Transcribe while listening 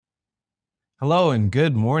Hello and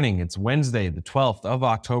good morning. It's Wednesday, the 12th of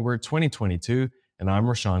October, 2022, and I'm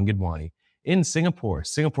Rashan Gidwani. In Singapore,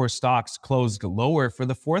 Singapore stocks closed lower for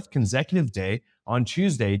the fourth consecutive day on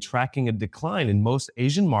Tuesday, tracking a decline in most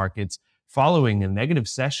Asian markets following a negative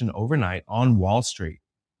session overnight on Wall Street.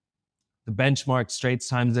 The benchmark Straits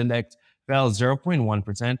Times Index fell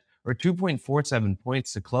 0.1% or 2.47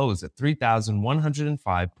 points to close at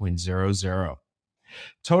 3,105.00.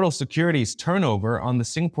 Total securities turnover on the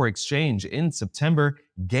Singapore Exchange in September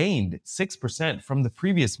gained 6% from the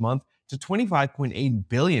previous month to 25.8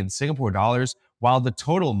 billion Singapore dollars, while the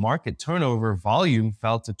total market turnover volume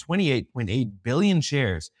fell to 28.8 billion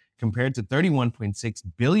shares compared to 31.6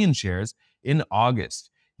 billion shares in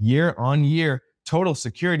August. Year on year, total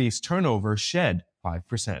securities turnover shed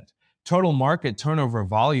 5%. Total market turnover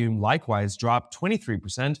volume likewise dropped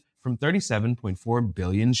 23% from 37.4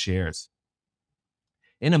 billion shares.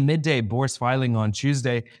 In a midday bourse filing on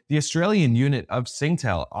Tuesday, the Australian unit of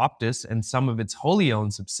Singtel, Optus, and some of its wholly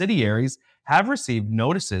owned subsidiaries have received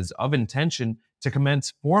notices of intention to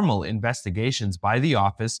commence formal investigations by the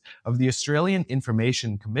Office of the Australian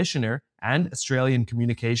Information Commissioner and Australian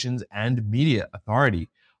Communications and Media Authority.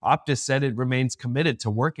 Optus said it remains committed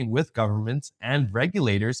to working with governments and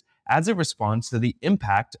regulators as it responds to the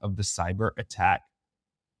impact of the cyber attack.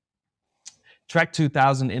 Trek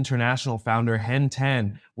 2000 International founder Hen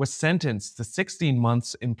Tan was sentenced to 16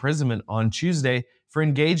 months imprisonment on Tuesday for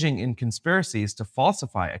engaging in conspiracies to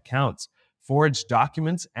falsify accounts, forge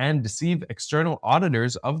documents, and deceive external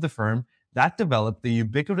auditors of the firm that developed the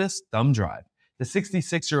ubiquitous thumb drive. The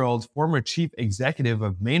 66-year-old former chief executive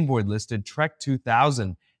of mainboard-listed Trek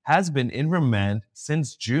 2000 has been in remand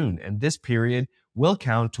since June, and this period will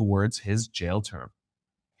count towards his jail term.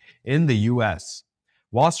 In the U.S.,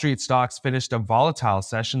 Wall Street stocks finished a volatile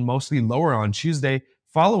session, mostly lower on Tuesday,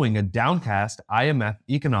 following a downcast IMF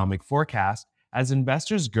economic forecast as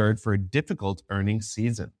investors gird for a difficult earnings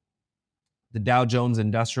season. The Dow Jones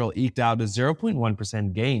Industrial eked out a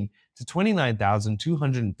 0.1% gain to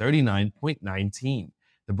 29,239.19.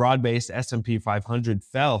 The broad-based S&P 500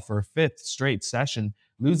 fell for a fifth straight session,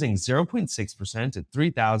 losing 0.6% at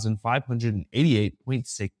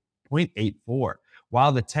 3,588.84.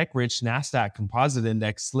 While the tech-rich Nasdaq Composite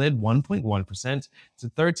Index slid 1.1% to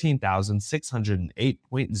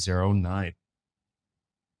 13,608.09.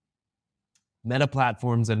 Meta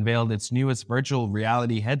Platforms unveiled its newest virtual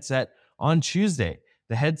reality headset on Tuesday.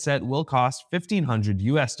 The headset will cost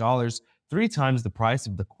 $1,500, 3 times the price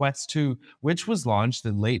of the Quest 2, which was launched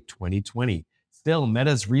in late 2020. Still,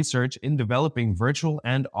 Meta's research in developing virtual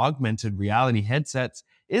and augmented reality headsets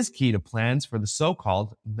is key to plans for the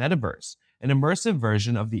so-called metaverse, an immersive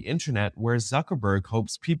version of the internet where Zuckerberg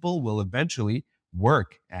hopes people will eventually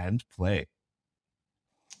work and play.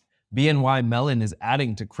 BNY Mellon is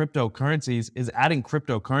adding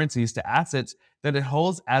cryptocurrencies to assets that it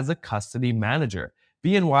holds as a custody manager.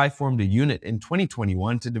 BNY formed a unit in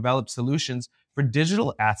 2021 to develop solutions for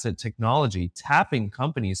digital asset technology, tapping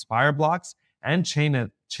companies Fireblocks and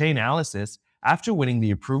Chainalysis after winning the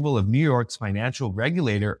approval of New York's financial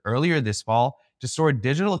regulator earlier this fall to store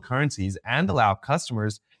digital currencies and allow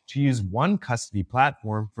customers to use one custody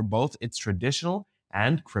platform for both its traditional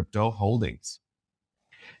and crypto holdings.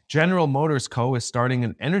 General Motors Co. is starting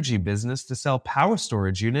an energy business to sell power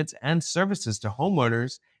storage units and services to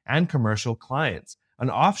homeowners and commercial clients, an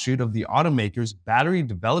offshoot of the automaker's battery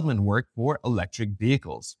development work for electric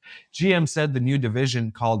vehicles. GM said the new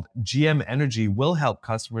division, called GM Energy, will help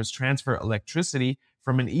customers transfer electricity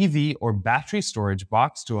from an EV or battery storage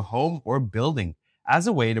box to a home or building as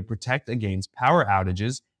a way to protect against power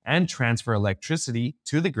outages and transfer electricity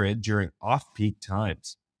to the grid during off-peak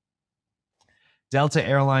times. Delta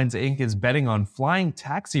Airlines Inc. is betting on flying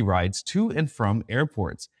taxi rides to and from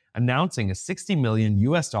airports, announcing a $60 million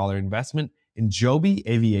investment in Joby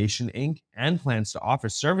Aviation Inc. and plans to offer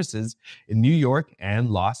services in New York and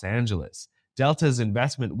Los Angeles. Delta's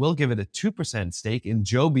investment will give it a 2% stake in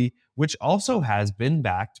Joby, which also has been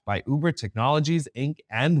backed by Uber Technologies Inc.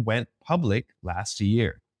 and went public last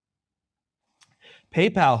year.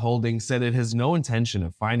 PayPal Holdings said it has no intention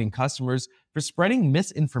of fining customers for spreading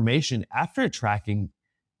misinformation after attracting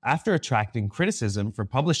criticism for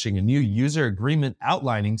publishing a new user agreement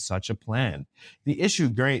outlining such a plan. The issue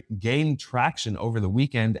gained traction over the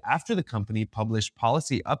weekend after the company published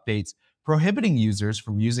policy updates prohibiting users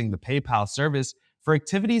from using the PayPal service for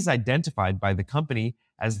activities identified by the company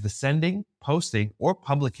as the sending, posting, or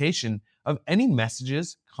publication of any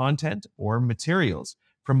messages, content, or materials,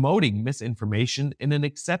 promoting misinformation in an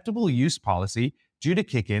acceptable use policy due to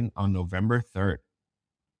kick in on November 3rd.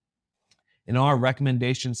 In our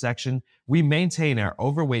recommendation section, we maintain our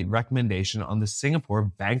overweight recommendation on the Singapore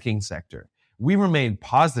banking sector. We remain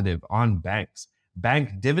positive on banks.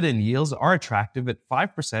 Bank dividend yields are attractive at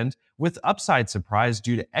 5% with upside surprise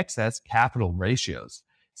due to excess capital ratios.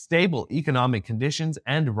 Stable economic conditions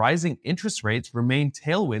and rising interest rates remain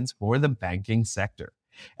tailwinds for the banking sector.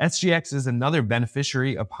 SGX is another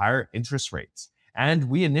beneficiary of higher interest rates, and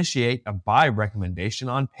we initiate a buy recommendation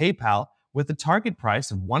on PayPal with a target price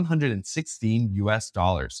of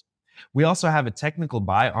 $116. We also have a technical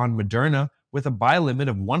buy on Moderna with a buy limit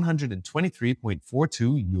of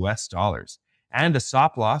 $123.42 and a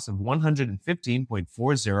stop loss of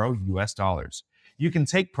 $115.40. You can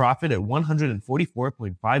take profit at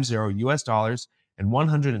 $144.50 and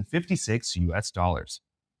 $156.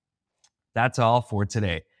 That's all for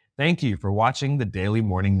today. Thank you for watching the Daily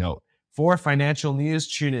Morning Note. For financial news,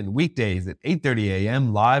 tune in weekdays at 8:30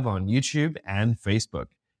 a.m. live on YouTube and Facebook.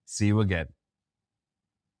 See you again.